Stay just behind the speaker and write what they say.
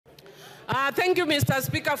Thank you, Mr.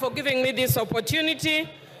 Speaker, for giving me this opportunity.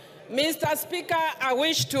 Mr. Speaker, I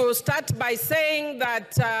wish to start by saying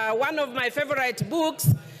that one of my favorite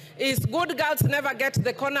books is Good Girls Never Get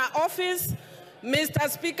the Corner Office. Mr.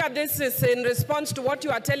 Speaker, this is in response to what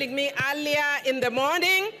you are telling me earlier in the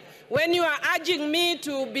morning when you are urging me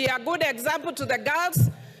to be a good example to the girls,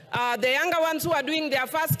 the younger ones who are doing their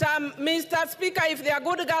first term. Mr. Speaker, if they are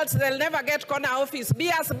good girls, they'll never get corner office. Be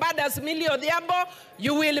as bad as Millie Odhiambo,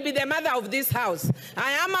 you will be the mother of this house.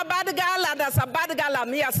 I am a bad girl, and as a bad girl,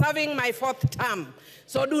 I'm here serving my 4th term.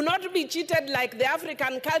 So do not be cheated like the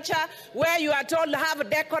African culture where you are told have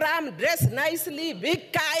decorum, dress nicely, be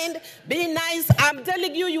kind, be nice. I'm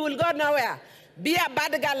telling you, you will go nowhere. Be a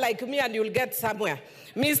bad girl like me and you'll get somewhere.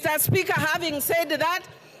 Mr. Speaker, having said that,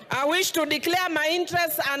 I wish to declare my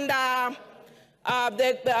interest under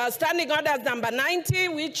the standing orders number 90,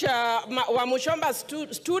 which Wamuchomba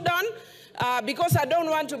stood on, because I don't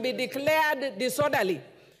want to be declared disorderly.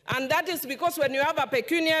 And that is because when you have a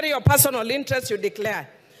pecuniary or personal interest, you declare.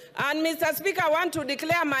 And Mr. Speaker, I want to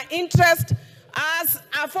declare my interest as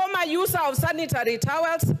a former user of sanitary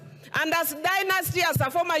towels, and as Dynasty as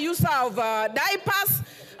a former user of diapers,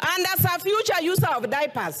 and as a future user of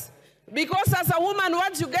diapers. Because as a woman,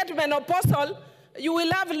 once you get menopausal, you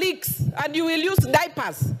will have leaks and you will use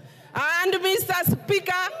diapers. And Mr.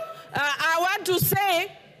 Speaker, I want to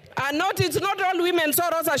say, it's not all women, so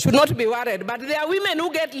Rosa should not be worried, but there are women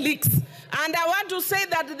who get leaks. And I want to say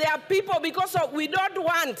that there are people, because we don't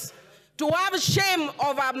want to have shame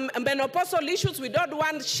over menopausal issues, we don't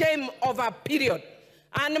want shame over period.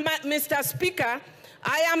 And Mr. Speaker,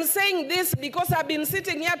 I am saying this because I've been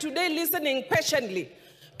sitting here today listening patiently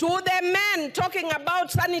to the men talking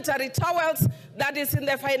about sanitary towels that is in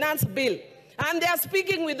the finance bill. And they are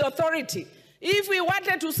speaking with authority. If we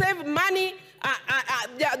wanted to save money,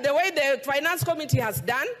 the way the finance committee has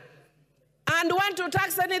done, and want to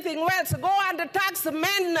tax anything else, go and tax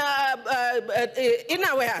men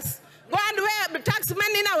innerwears. Go and tax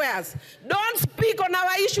men innerwears. Don't speak on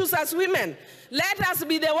our issues as women. Let us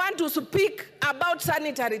be the one to speak about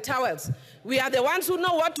sanitary towels. We are the ones who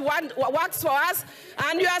know what works for us,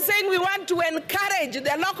 and you are saying we want to encourage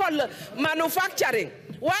the local manufacturing.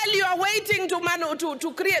 While you are waiting to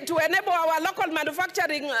enable our local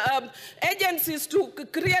manufacturing agencies to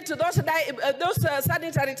create those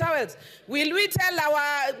sanitary towels, will we tell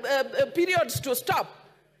our periods to stop?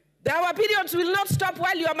 Our periods will not stop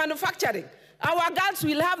while you are manufacturing. Our girls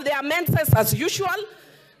will have their menses as usual,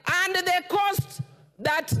 and the cost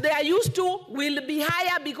that they are used to will be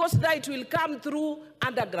higher because that will come through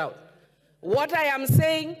underground. What I am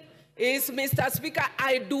saying is, Mr. Speaker,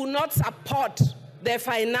 I do not support the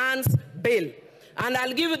finance bill. And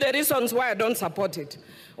I'll give you the reasons why I don't support it.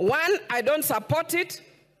 One, I don't support it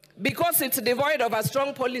because it's devoid of a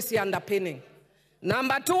strong policy underpinning.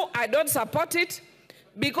 Number two, I don't support it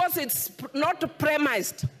because it's not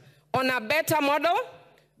premised on a better model,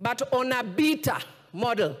 but on a beta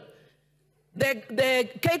model. The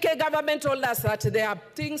KK government told us that their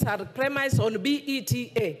things are premised on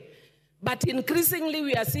BETA, but increasingly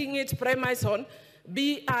we are seeing it premised on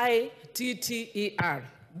BITTER,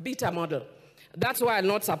 beta model. That's why I'll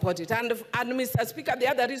not support it. And Mr. Speaker, the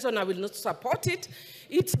other reason I will not support it,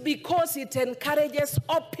 it's because it encourages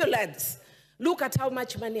opulence. Look at how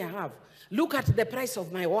much money I have. Look at the price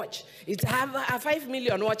of my watch. It's a 5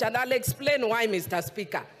 million watch, and I'll explain why, Mr.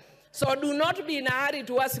 Speaker. So do not be in a hurry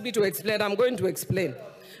to ask me to explain. I'm going to explain.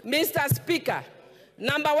 Mr. Speaker,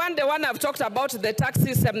 number one, the one I've talked about, the tax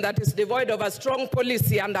system that is devoid of a strong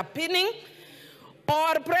policy underpinning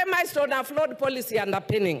or premised on a flawed policy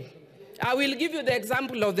underpinning. I will give you the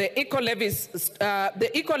example of the eco-levy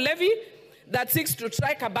that seeks to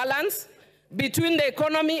strike a balance between the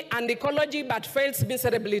economy and ecology but fails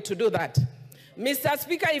miserably to do that. Mr.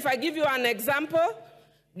 Speaker, if I give you an example,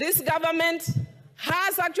 this government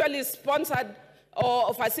has actually sponsored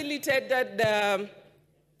or facilitated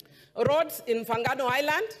roads in Fangano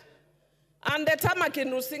Island and the tarmac in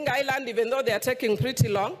Rusinga Island, even though they are taking pretty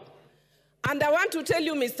long. And I want to tell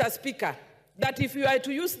you, Mr. Speaker, that if you are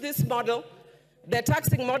to use this model, the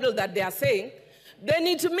taxing model that they are saying, then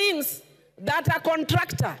it means that a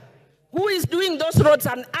contractor who is doing those roads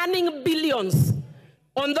and earning billions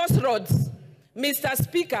on those roads, Mr.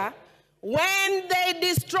 Speaker, when they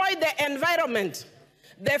destroy the environment,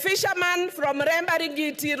 the fishermen from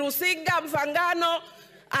Rembaringiti, Rusinga, Mfangano,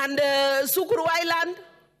 and Sukuru Island,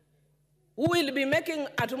 who will be making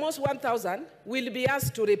at most 1,000, will be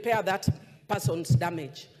asked to repair that person's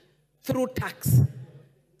damage through tax,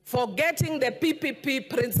 forgetting the PPP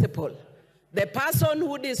principle. The person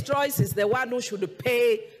who destroys is the one who should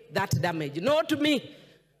pay that damage, not me.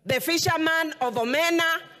 the fisherman of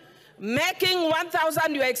Omena, making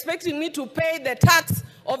 1,000, you are expecting me to pay the tax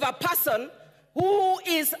of a person who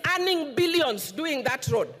is earning billions doing that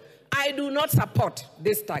road. I do not support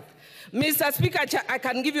this tax. Mr. Speaker, I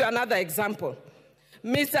can give you another example.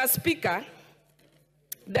 Mr. Speaker,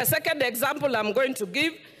 the second example I'm going to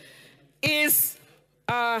give is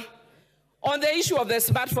on the issue of the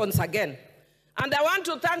smartphones again. And I want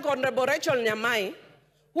to thank Honorable Rachel Nyamai,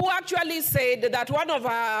 who actually said that one of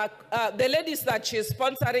the ladies that she's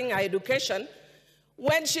sponsoring her education,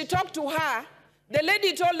 when she talked to her, the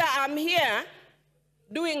lady told her, I'm here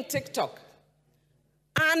doing TikTok.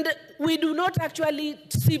 And we do not actually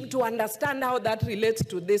seem to understand how that relates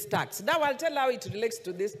to this tax. Now I'll tell how it relates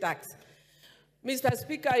to this tax. Mr.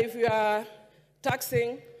 Speaker, if you are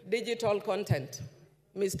taxing digital content,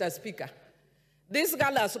 Mr. Speaker, this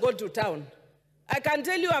girl has gone to town. I can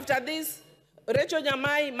tell you after this, Rachel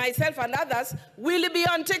Nyamai, myself and others will be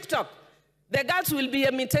on TikTok. The girls will be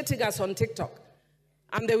imitating us on TikTok.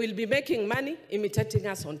 And they will be making money imitating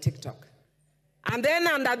us on TikTok. And then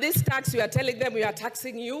under this tax, we are telling them we are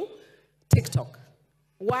taxing you, TikTok.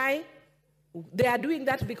 Why? They are doing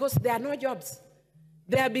that because there are no jobs.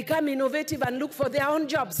 They have become innovative and look for their own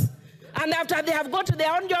jobs. And after they have got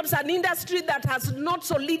their own jobs, an industry that has not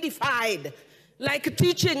solidified, like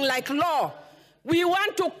teaching, like law, we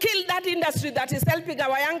want to kill that industry that is helping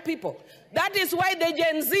our young people. That is why the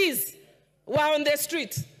Gen Zs were on the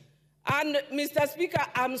streets. And Mr. Speaker,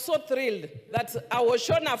 I'm so thrilled that I was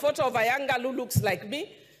shown a photo of a young girl who looks like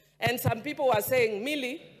me, and some people were saying,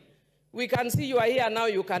 Millie, we can see you are here now,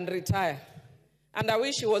 you can retire. And I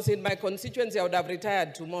wish she was in my constituency, I would have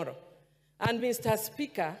retired tomorrow. And Mr.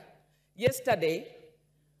 Speaker, yesterday,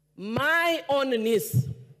 my own niece,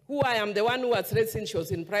 who I am the one who was raised since she was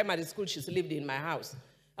in primary school, she's lived in my house.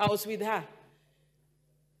 I was with her.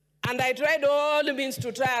 And I tried all the means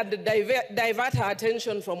to try and divert her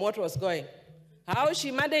attention from what was going. How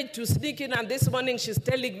she managed to sneak in, and this morning she's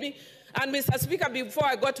telling me, and Mr. Speaker, before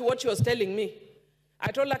I got to what she was telling me,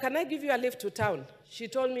 I told her, can I give you a lift to town? She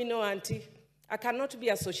told me, no, Auntie, I cannot be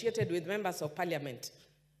associated with members of parliament.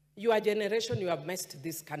 Your generation, you have messed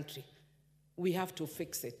this country. We have to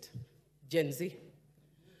fix it. Gen Z.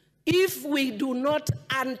 If we do not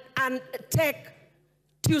take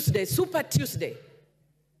Tuesday, Super Tuesday,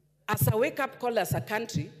 as a wake-up call as a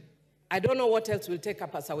country, I don't know what else will take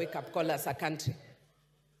up as a wake-up call as a country.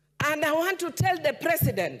 And I want to tell the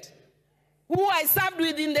president, who I served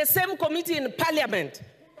with in the same committee in parliament,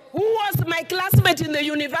 who was my classmate in the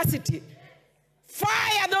university,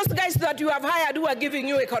 fire those guys that you have hired who are giving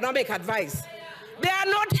you economic advice. They are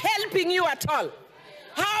not helping you at all.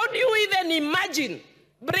 How do you even imagine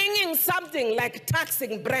bringing something like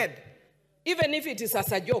taxing bread, even if it is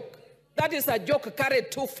as a joke? That is a joke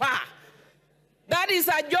carried too far. That is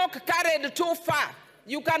a joke carried too far.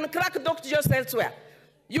 You can crack those jokes elsewhere.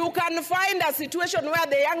 You can find a situation where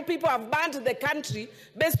the young people have banned the country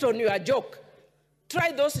based on your joke.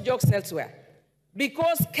 Try those jokes elsewhere.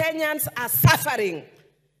 Because Kenyans are suffering.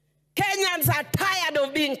 Kenyans are tired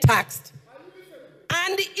of being taxed.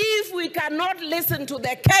 And if we cannot listen to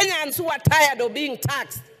the Kenyans who are tired of being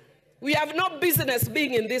taxed, we have no business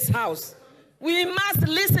being in this house. We must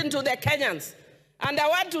listen to the Kenyans. And I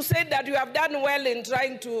want to say that you have done well in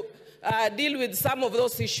trying to deal with some of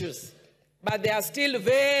those issues. But there are still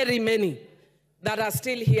very many that are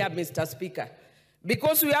still here, Mr. Speaker.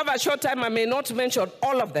 Because we have a short time, I may not mention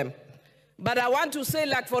all of them. But I want to say,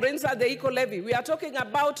 like, for instance, the eco-levy. We are talking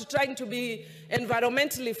about trying to be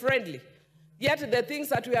environmentally friendly. Yet the things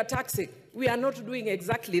that we are taxing, we are not doing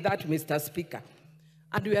exactly that, Mr. Speaker.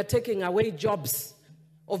 And we are taking away jobs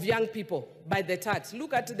of young people by the tax.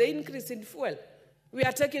 Look at the increase in fuel. We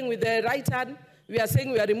are taking with the right hand. We are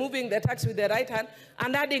saying we are removing the tax with the right hand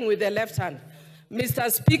and adding with the left hand. Mr.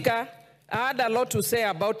 Speaker, I had a lot to say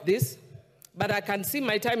about this, but I can see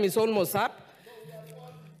my time is almost up.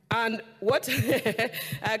 And what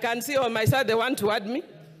I can see on my side, they want to add me.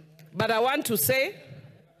 But I want to say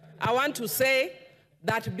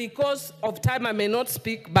that because of time I may not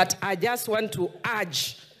speak, but I just want to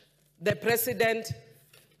urge the president,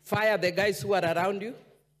 fire the guys who are around you,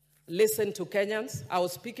 listen to Kenyans. I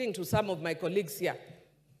was speaking to some of my colleagues here.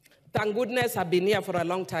 Thank goodness I've been here for a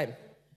long time.